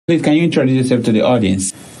Please, can you introduce yourself to the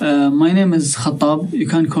audience? My name is Khatttab. You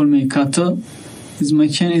can call me Khatttab. It's my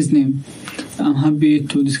Chinese name. I'm happy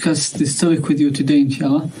to discuss this topic with you today,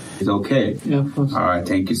 inshallah. It's okay. Yeah, of course. All right.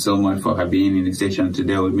 Thank you so much for being in the session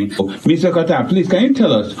today with me. Mr. Khatttab, please, can you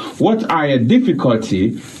tell us what are your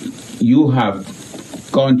difficulties you have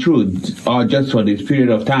gone through, or just for this period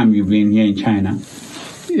of time you've been here in China?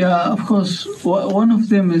 Yeah, of course. One of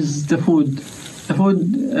them is the food. The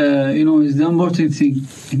food, is the important thing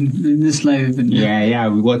in this life. Yeah.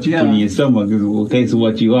 What you put in your stomach is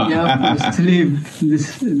what you are. Yeah, of course, to live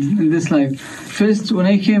in this life. First, when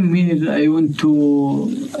I came here, I went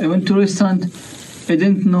to restaurant. I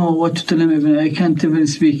didn't know what to tell him. Even I can't even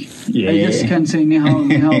speak. Yeah. I just can't say ni hao,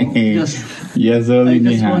 ni hao. Only I just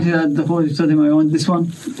wanted the food. I told him I want this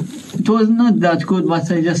one. It was not that good, but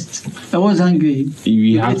I was hungry.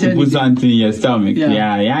 You have to put something in your stomach.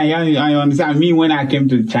 Yeah. I understand. Me, when I came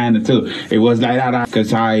to China too, it was like that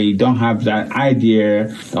because I don't have that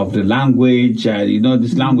idea of the language.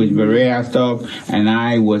 This language barrier stuff. And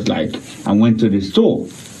I went to the store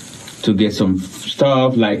to get some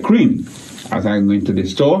stuff like cream. As I went to the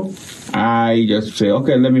store, I just say,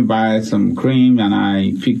 okay, let me buy some cream, and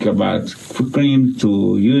I pick about cream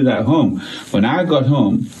to use at home. When I got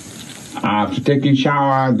home, after taking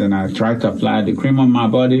shower, then I tried to apply the cream on my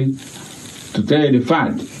body. To tell you the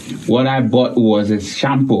fact, what I bought was a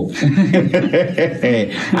shampoo.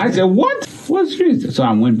 I said, what? What's this? So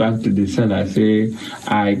I went back to the seller.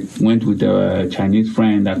 I went with a Chinese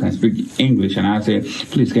friend that can speak English, and I said,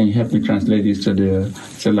 please, can you help me translate this to the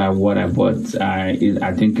seller? What I bought,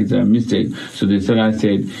 I think it's a mistake. So the seller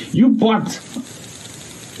said, you bought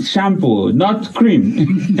shampoo, not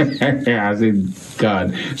cream. I said,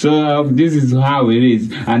 God. So this is how it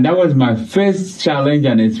is. And that was my first challenge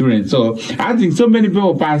and experience. So I think so many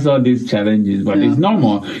people pass all these challenges, but it's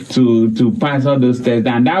normal to pass all those tests.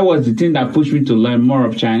 And that was the thing that pushed me to learn more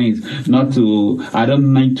of Chinese. I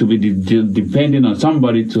don't need to be depending on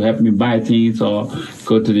somebody to help me buy things or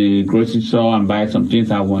go to the grocery store and buy some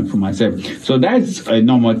things I want for myself. So that's a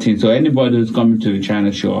normal thing. So anybody who's coming to the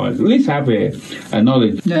China show, at least have a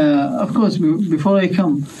knowledge. Yeah, of course. Before I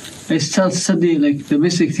come, I start study like the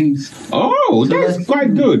basic things. Oh, so that's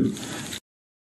quite good.